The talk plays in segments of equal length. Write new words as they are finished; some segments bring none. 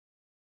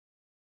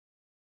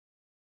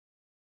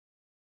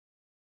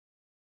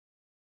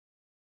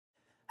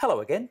Hello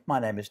again, my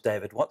name is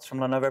David Watts from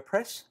Lenovo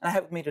Press, and I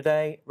have with me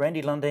today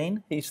Randy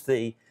Lundin. He's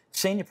the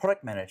Senior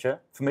Product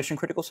Manager for Mission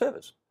Critical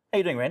Servers. How are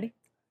you doing, Randy?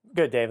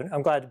 Good, David.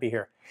 I'm glad to be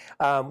here.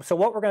 So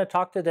what we're going to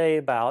talk today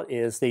about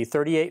is the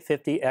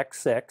 3850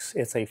 X6.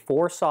 It's a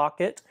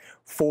 4-socket,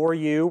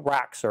 4U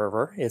rack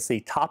server. It's the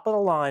top of the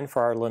line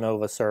for our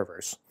Lenovo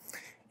servers.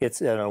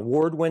 It's an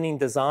award-winning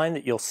design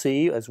that you'll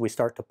see as we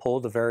start to pull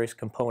the various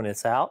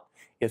components out.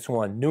 It's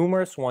won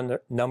numerous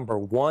number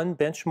one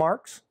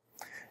benchmarks.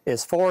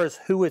 As far as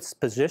who it's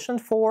positioned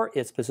for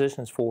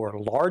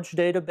large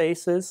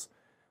databases,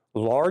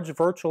 large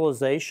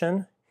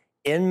virtualization,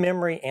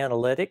 in-memory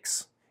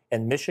analytics,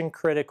 and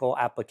mission-critical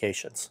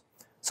applications.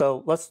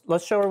 So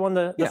let's show everyone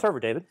the server,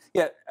 David.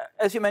 Yeah,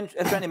 as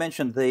Randy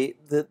mentioned, the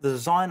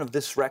design of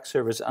this rack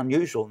server is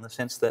unusual in the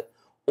sense that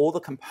all the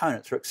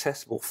components are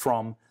accessible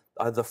from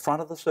either the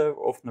front of the server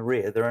or from the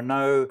rear. There are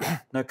no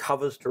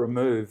covers to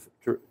remove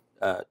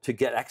to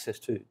get access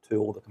to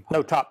all the components.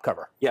 No top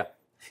cover. Yeah.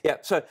 Yeah,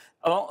 so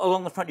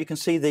along the front you can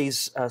see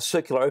these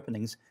circular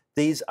openings.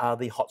 These are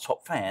the hot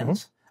swap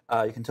fans.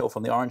 Mm-hmm. You can tell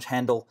from the orange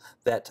handle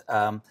that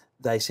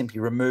they simply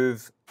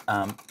removed.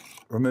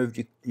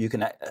 You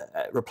can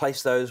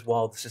replace those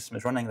while the system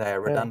is running. They are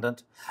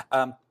redundant.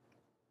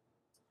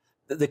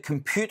 The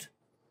compute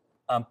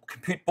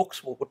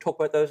books, we'll talk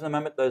about those in a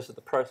moment. Those are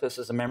the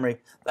processors and memory.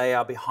 They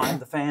are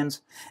behind the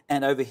fans.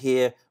 And over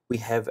here we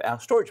have our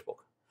storage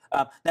book.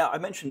 Now I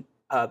mentioned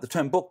the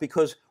term book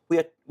because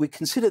we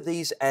consider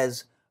these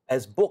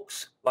as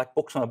books, like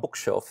books on a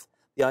bookshelf.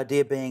 The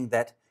idea being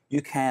that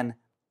you can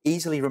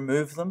easily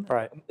remove them.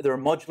 Right. They're a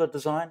modular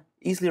design.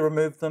 Easily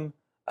remove them.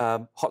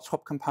 Hot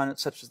swap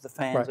components such as the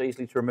fans are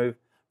easily to remove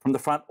from the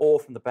front or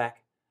from the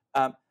back.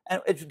 And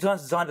it's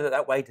designed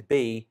that way to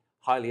be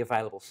highly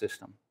available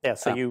system. Yeah,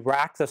 so you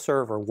rack the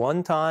server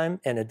one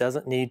time and it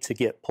doesn't need to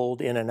get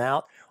pulled in and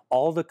out.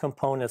 All the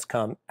components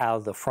come out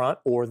of the front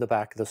or the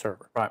back of the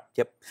server. Right,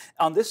 yep.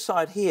 On this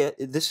side here,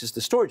 this is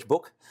the storage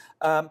book.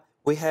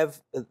 We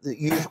have the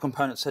usual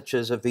components such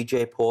as a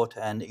VGA port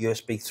and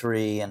USB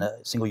 3 and a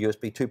single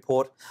USB 2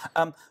 port.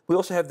 We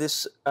also have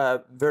this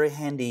very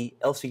handy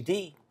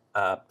LCD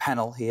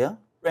panel here.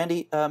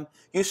 Randy,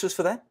 uses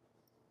for that?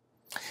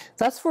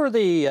 That's for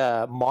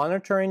the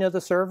monitoring of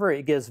the server.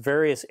 It gives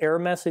various error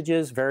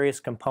messages, various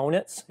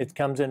components. It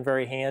comes in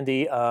very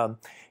handy,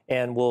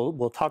 and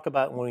we'll talk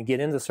about it when we get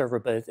into the server,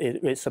 but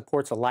it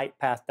supports a light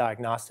path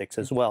diagnostics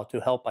as well to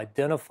help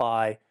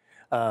identify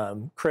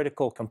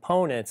critical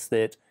components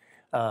that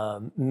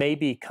may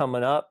be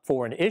coming up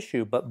for an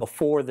issue, but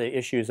before the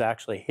issues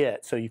actually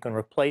hit, so you can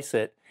replace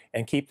it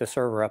and keep the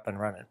server up and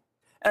running.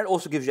 And it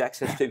also gives you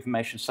access to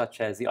information such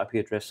as the IP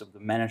address of the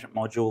management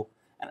module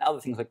and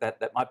other things like that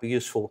that might be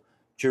useful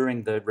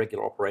during the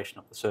regular operation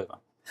of the server.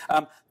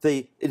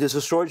 It is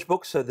a storage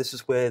book, so this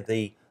is where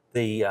the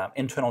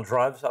internal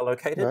drives are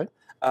located.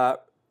 Right.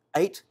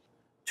 8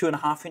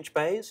 2.5-inch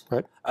bays.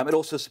 Right. It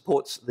also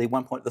supports the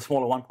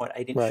smaller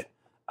 1.8-inch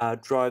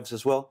drives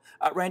as well.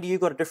 Randy, you've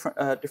got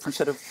a different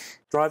set of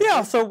drives?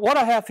 Yeah, so what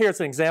I have here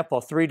is an example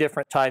of 3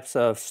 different types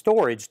of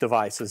storage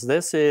devices.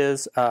 This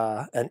is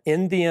an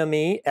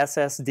NVMe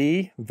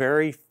SSD,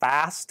 very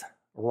fast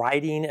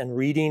writing and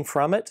reading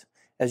from it.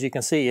 As you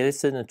can see,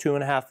 it's in a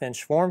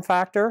 2.5-inch form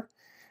factor,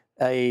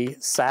 a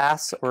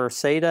SAS or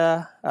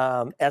SATA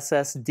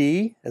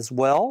SSD as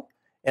well,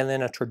 and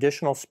then a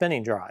traditional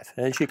spinning drive.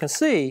 And as you can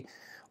see,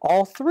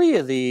 all 3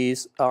 of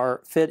these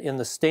fit in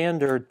the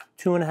standard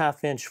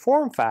 2.5-inch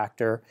form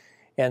factor,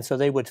 and so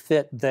they would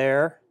fit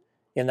there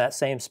in that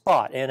same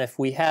spot. And if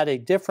we had a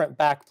different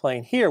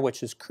backplane here,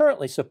 which is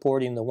currently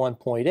supporting the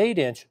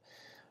 1.8-inch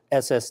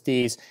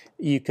SSDs,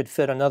 you could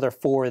fit another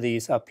 4 of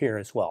these up here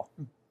as well.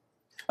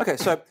 Okay,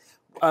 so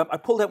I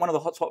pulled out one of the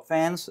hot swap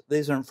fans.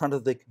 These are in front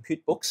of the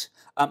compute books.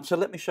 So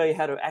let me show you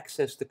how to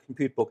access the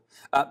compute book.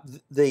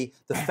 The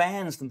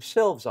fans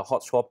themselves are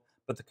hot swap,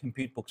 but the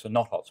compute books are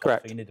not hot swap.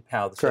 Correct. So you need to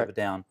power the server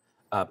down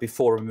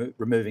before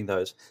removing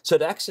those. So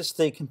to access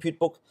the compute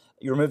book,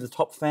 you remove the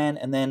top fan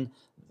and then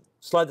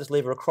slide this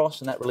lever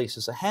across, and that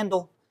releases a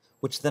handle,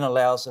 which then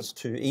allows us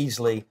to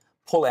easily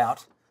pull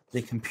out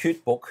the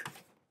compute book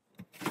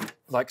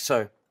like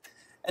so.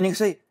 And you can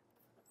see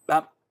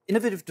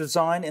innovative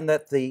design in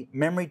that the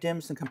memory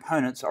DIMMs and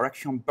components are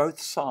actually on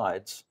both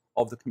sides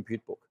of the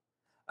compute book.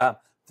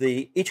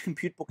 Each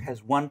compute book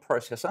has 1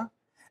 processor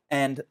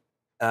and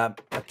a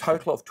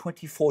total of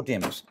 24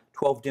 DIMMs,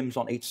 12 DIMMs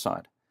on each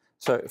side.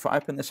 So if I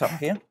open this up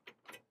here.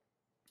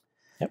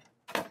 Yep.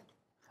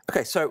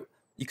 Okay, so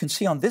you can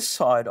see on this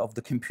side of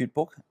the compute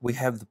book, we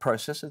have the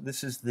processor.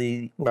 This is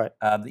the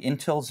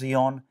Intel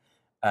Xeon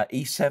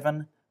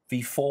E7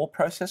 V4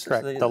 processor.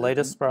 Correct. The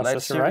latest processor,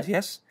 latest series, right?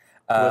 Yes.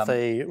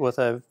 With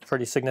a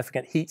pretty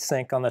significant heat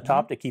sink on the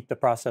top to keep the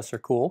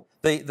processor cool.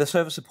 The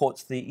server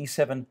supports the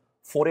E7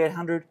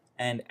 4800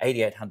 and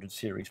 8800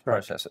 series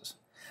processors.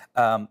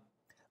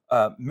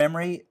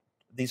 Memory,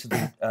 these are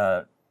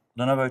the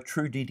Lenovo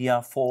True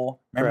DDR4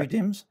 memory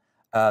DIMMs.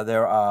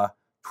 There are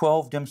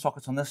 12 DIMM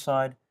sockets on this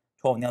side,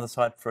 12 on the other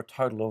side for a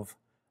total of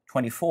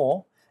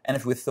 24. And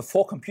if with the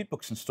 4 compute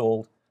books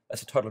installed,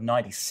 that's a total of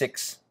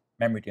 96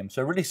 memory DIMMs.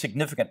 So really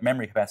significant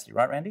memory capacity,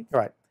 right, Randy?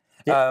 Right.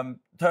 Yep.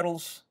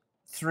 Totals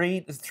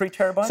three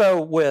terabytes?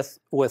 So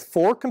with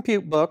 4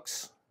 compute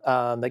books,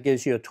 that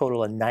gives you a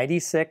total of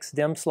 96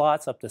 DIMM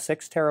slots, up to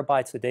 6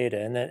 terabytes of data.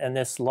 And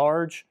this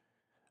large,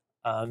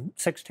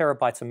 6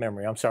 terabytes of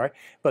memory, I'm sorry.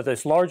 But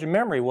this large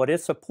memory, what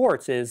it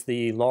supports is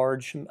the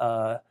large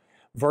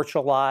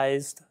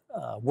virtualized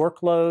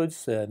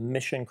workloads,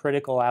 mission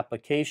critical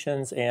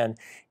applications, and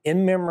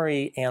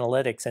in-memory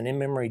analytics and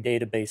in-memory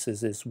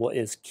databases is what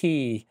is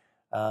key.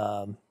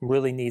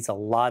 Really needs a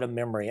lot of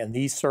memory, and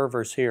these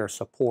servers here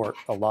support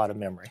a lot of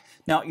memory.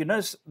 Now, you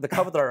notice the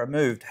cover that I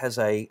removed has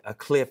a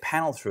clear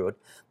panel through it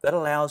that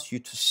allows you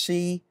to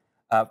see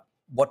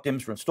what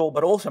DIMMs are installed,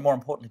 but also, more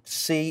importantly, to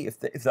see if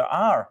there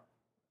are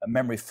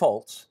memory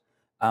faults.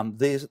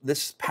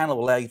 This panel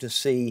will allow you to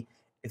see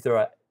if there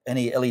are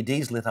any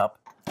LEDs lit up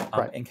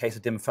Right. in case a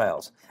DIMM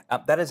fails.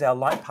 That is our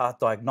light path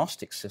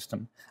diagnostic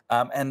system,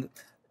 and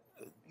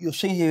you'll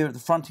see here at the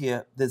front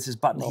here, there's this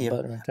button here.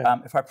 Button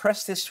right If I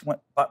press this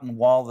button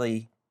while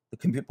the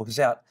compute book is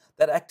out,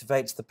 that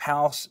activates the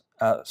power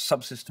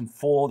subsystem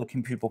for the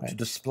compute book to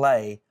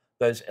display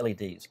those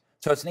LEDs.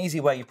 So it's an easy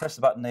way. You press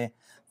the button there.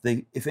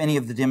 If any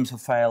of the DIMMs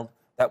have failed,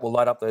 that will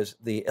light up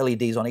the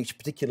LEDs on each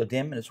particular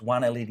DIMM, and it's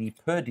 1 LED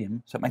per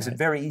DIMM. So it makes it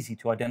very easy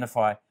to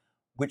identify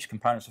which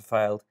components have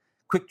failed,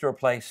 quick to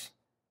replace,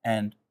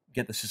 and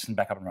get the system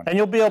back up and running. And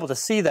you'll be able to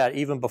see that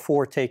even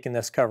before taking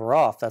this cover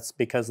off. That's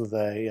because of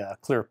the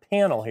clear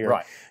panel here.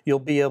 Right. You'll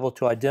be able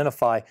to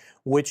identify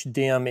which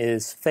DIMM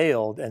is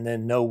failed and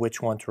then know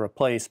which one to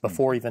replace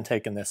before even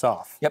taking this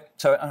off. Yep.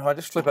 So if I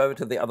just flip over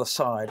to the other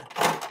side,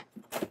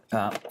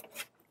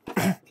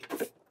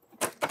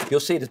 you'll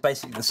see it is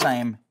basically the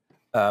same.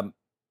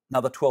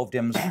 Another 12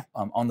 DIMMs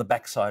on the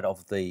back side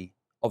of the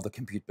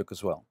compute book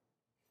as well.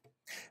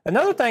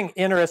 Another thing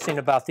interesting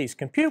about these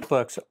compute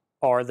books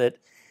are that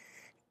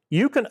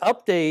you can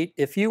update,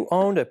 if you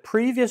owned a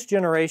previous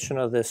generation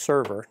of this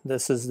server,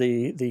 this is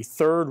the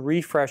third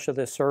refresh of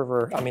this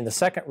server, I mean the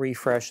second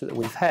refresh that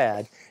we've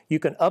had, you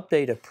can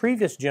update a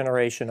previous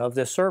generation of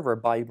this server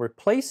by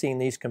replacing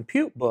these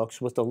compute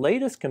books with the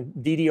latest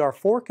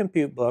DDR4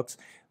 compute books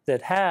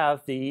that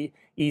have the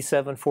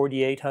E7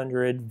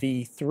 4800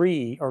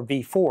 V3 or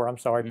V4, I'm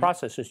sorry,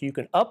 processors. You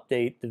can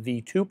update the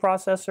V2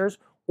 processors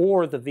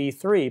or the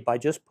V3 by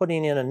just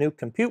putting in a new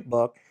compute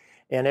book,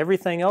 and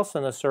everything else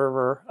in the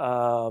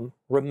server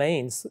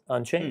remains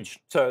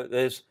unchanged. So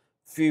there's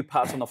few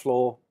parts on the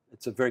floor.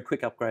 It's a very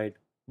quick upgrade.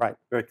 Right.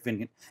 Very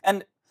convenient.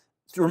 And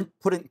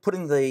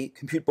putting the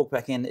compute book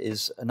back in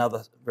is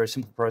another very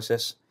simple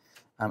process.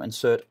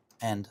 Insert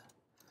and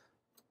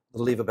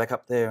the lever back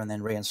up there, and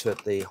then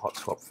reinsert the hot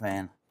swap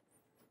fan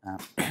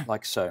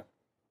like so.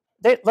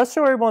 Let's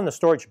show everyone the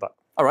storage book.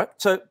 All right.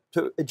 So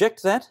to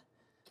eject that,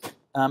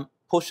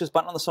 push this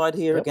button on the side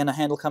here. Again, a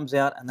handle comes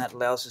out, and that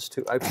allows us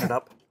to open it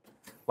up.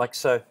 Like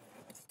so.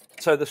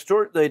 So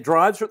the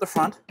drives are at the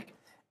front,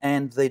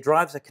 and the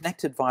drives are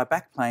connected via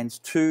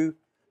backplanes to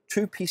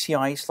 2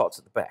 PCIe slots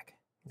at the back.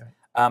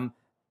 Right.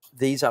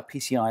 These are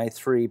PCIe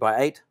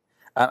 3x8,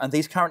 and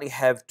these currently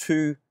have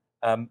 2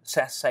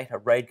 SAS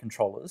SATA RAID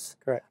controllers.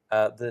 Correct.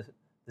 The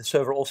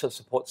server also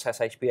supports SAS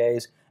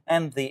HBAs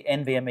and the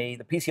NVMe,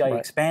 the PCIe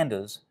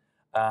expanders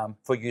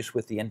for use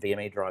with the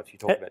NVMe drives you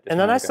talked about. And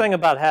the nice thing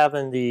about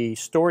having the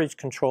storage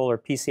controller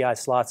PCI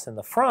slots in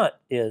the front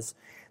is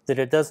that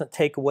it doesn't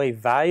take away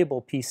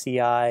valuable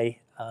PCI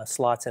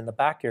slots in the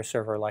back of your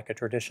server like a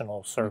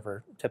traditional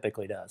server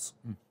typically does.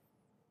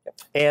 Yep.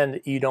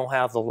 And you don't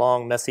have the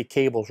long, messy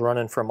cables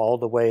running from all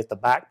the way at the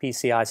back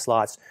PCI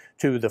slots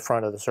to the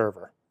front of the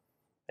server.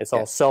 It's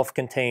all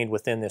self-contained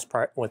within this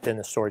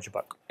the storage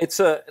book. It's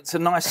a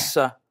nice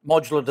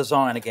modular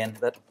design again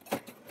that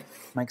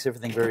makes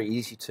everything very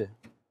easy to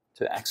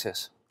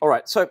access. All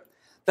right, so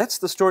that's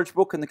the storage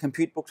book and the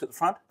compute books at the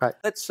front. Right.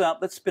 Let's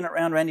spin it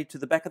around, Randy, to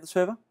the back of the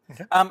server.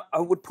 Okay. I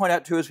would point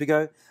out too as we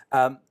go,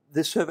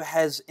 this server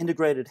has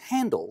integrated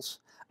handles.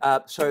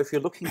 So if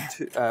you're looking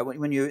to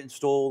when you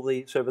install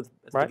the server at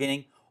the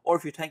beginning, or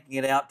if you're taking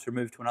it out to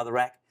move to another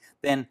rack,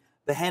 then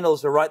the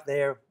handles are right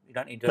there. You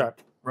don't need to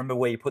remember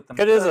where you put them.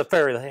 It is a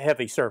fairly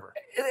heavy server.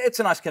 It's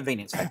a nice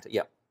convenience factor,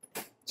 yeah.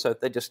 So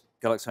they just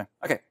go like so.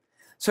 Okay,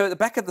 so at the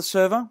back of the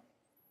server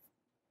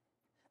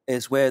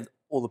is where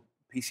all the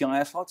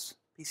PCIe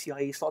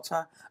slots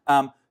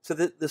are. So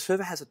the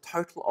server has a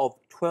total of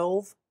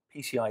 12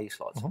 PCIe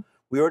slots.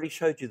 We already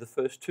showed you the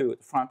first 2 at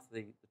the front,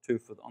 the 2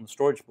 on the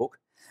storage book.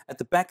 At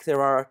the back,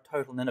 there are a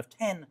total then of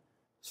 10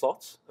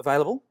 slots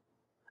available,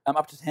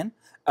 up to 10.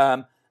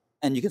 And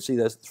you can see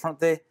those at the front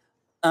there.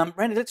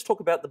 Randy, let's talk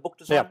about the book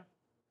design.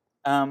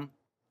 What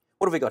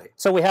have we got here?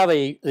 So we have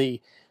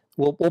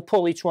we'll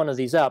pull each one of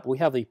these up. We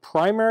have the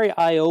primary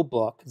I/O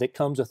book that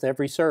comes with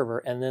every server,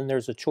 and then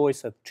there's a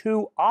choice of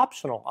 2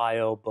 optional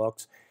I/O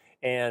books,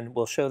 and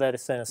we'll show that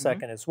in a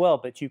second as well.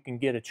 But you can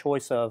get a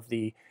choice of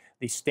the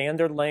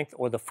standard length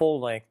or the full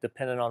length,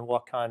 depending on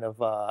what kind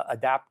of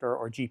adapter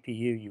or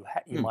GPU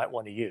you might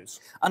want to use.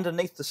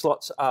 Underneath the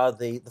slots are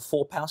the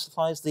 4 power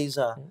supplies. These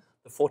are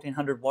the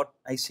 1400 watt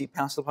AC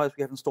power supplies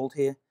we have installed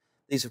here.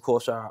 These, of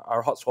course,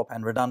 are hot swap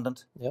and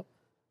redundant. Yep.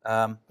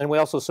 And we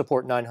also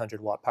support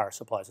 900-watt power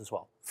supplies as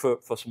well. For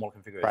smaller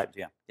configurations, right.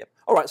 Yeah. Yep.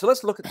 All right, so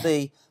let's look at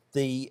the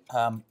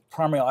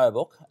primary I/O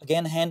book.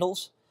 Again,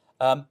 handles.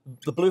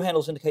 The blue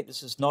handles indicate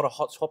this is not a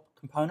hot swap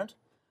component.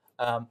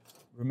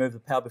 Remove the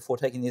power before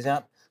taking these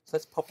out. So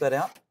let's pop that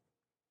out.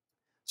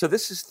 So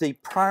this is the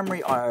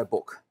primary I/O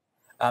book,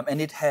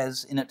 and it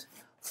has in it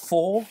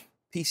 4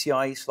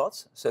 PCIe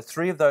slots. So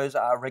 3 of those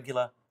are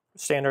regular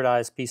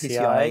standardized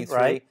PCIe,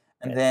 right?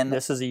 And then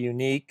this is a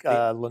unique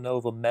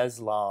Lenovo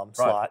Meslam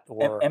slot,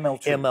 or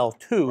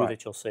ML2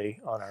 that you'll see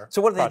on our.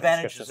 So what are the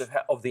advantages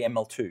of the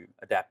ML2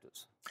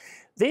 adapters?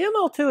 The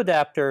ML2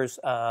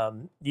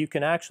 adapters, you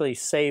can actually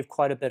save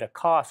quite a bit of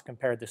cost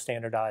compared to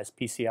standardized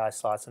PCI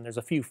slots, and there's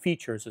a few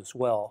features as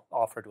well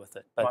offered with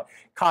it. But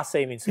cost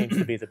saving seems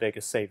to be the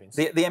biggest savings.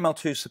 The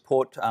ML2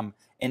 support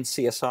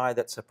NCSI.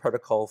 That's a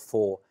protocol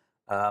for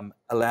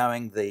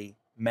allowing the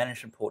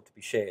management port to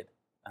be shared,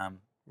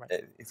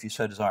 if you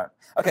so desire.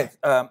 Okay,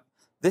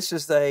 this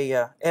is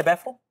the air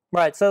baffle.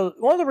 Right. So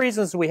one of the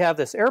reasons we have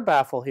this air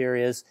baffle here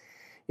is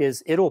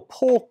it'll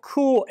pull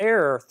cool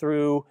air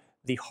through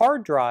the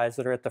hard drives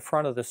that are at the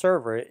front of the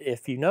server.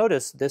 If you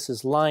notice, this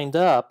is lined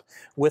up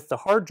with the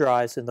hard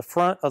drives in the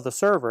front of the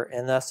server,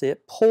 and thus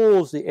it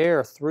pulls the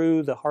air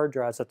through the hard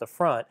drives at the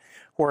front,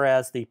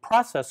 whereas the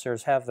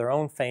processors have their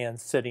own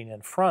fans sitting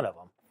in front of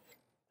them.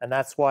 And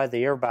that's why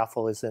the air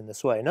baffle is in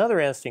this way. Another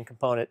interesting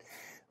component,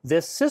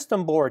 this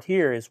system board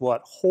here is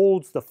what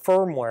holds the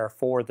firmware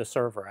for the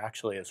server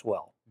actually as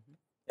well.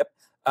 Yep.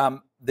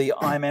 The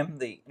IMM,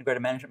 the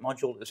Integrated Management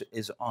Module,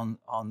 is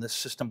on this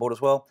system board as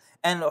well.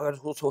 And I would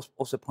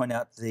also point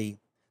out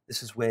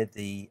this is where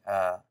the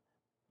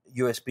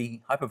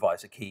USB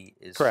hypervisor key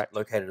is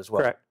located as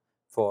well. Correct.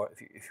 For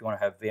if you want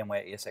to have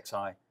VMware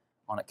ESXi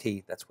on a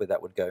key, that's where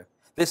that would go.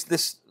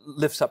 This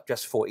lifts up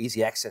just for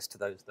easy access to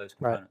those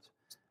components.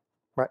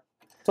 Right.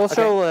 So let's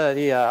show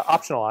the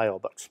optional I/O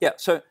books. Yeah.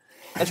 So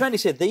as Randy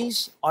said,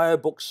 these I/O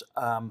books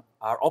are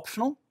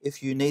optional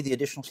if you need the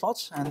additional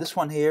slots, and this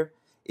one here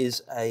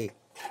is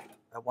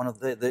one of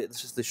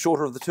this is the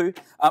shorter of the two.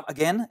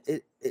 Again,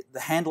 the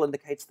handle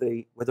indicates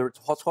whether it's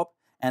a hot swap,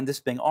 and this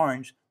being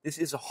orange, this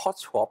is a hot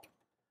swap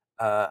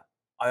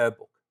I/O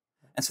book,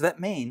 and so that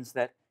means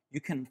that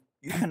you can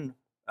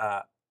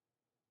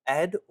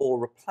add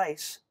or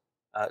replace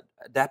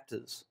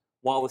adapters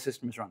while the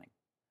system is running.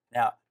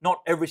 Now,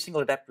 not every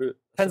single adapter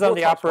depends on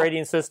the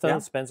operating system,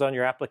 depends on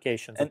your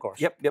applications, of course.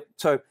 Yep.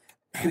 So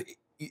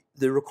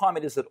the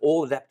requirement is that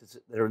all adapters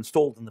that are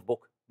installed in the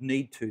book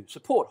need to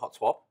support hot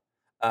swap,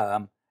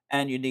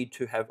 and you need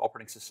to have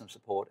operating system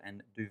support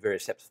and do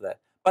various steps for that.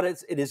 But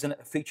it is a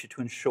feature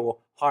to ensure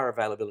higher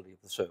availability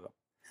of the server.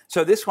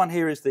 So this one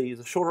here is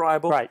the shorter I/O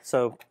book. Right.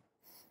 So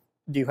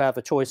do you have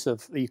a choice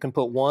of, you can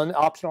put 1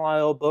 optional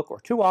I/O book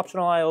or 2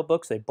 optional I/O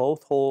books. They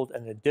both hold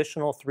an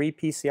additional 3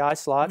 PCI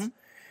slots.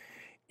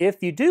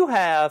 If you do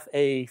have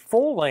a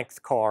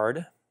full-length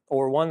card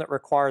or one that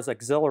requires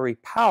auxiliary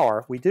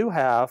power, we do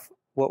have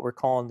what we're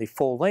calling the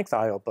full-length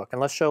I/O book. And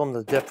let's show them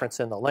the difference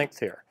in the length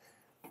here.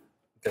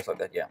 Just like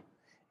that, yeah.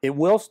 It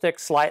will stick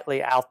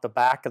slightly out the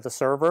back of the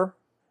server,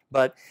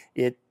 but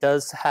it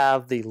does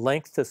have the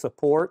length to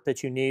support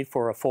that you need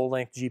for a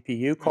full-length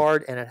GPU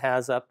card, and it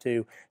has up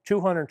to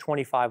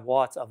 225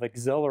 watts of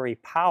auxiliary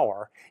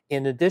power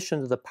in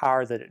addition to the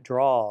power that it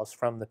draws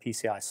from the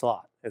PCI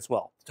slot as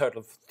well. Total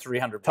of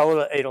 300 watts.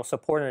 Total, it'll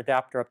support an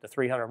adapter up to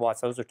 300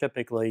 watts. Those are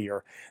typically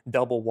your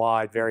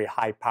double-wide, very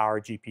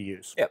high-power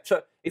GPUs. Yeah,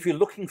 so if you're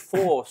looking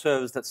for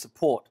servers that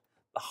support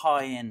the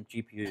high-end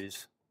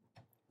GPUs,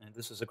 and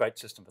this is a great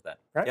system for that.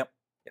 Right. Yep.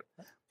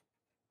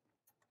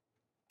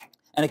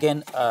 And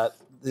again,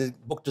 the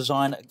book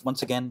design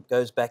once again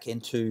goes back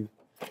into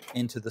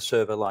the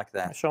server like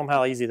that. I'll show them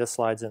how easy this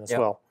slides in as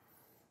well.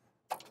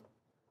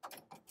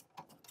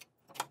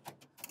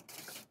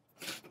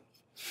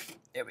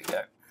 There we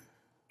go.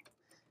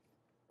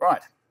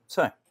 Right.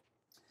 So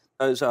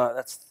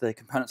that's the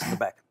components at the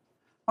back.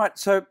 All right.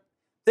 So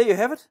there you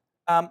have it.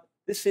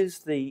 This is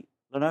the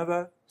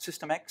Lenovo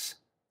System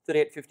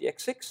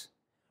X3850X6.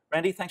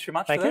 Randy, thanks very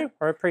much for that. Thank you.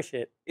 I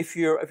appreciate it. If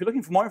you're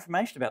looking for more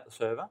information about the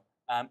server,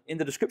 in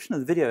the description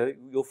of the video,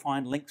 you'll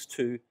find links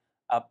to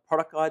a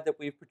product guide that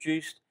we've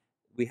produced.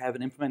 We have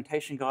an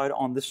implementation guide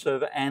on this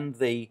server and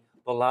the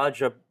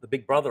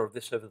big brother of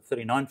this server, the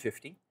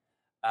 3950.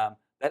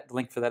 The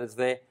link for that is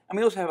there. And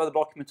we also have other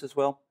documents as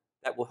well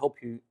that will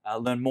help you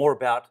learn more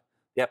about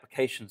the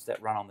applications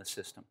that run on this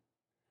system.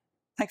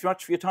 Thanks very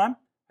much for your time.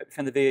 Hope you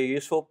found the video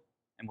useful,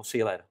 and we'll see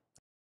you later.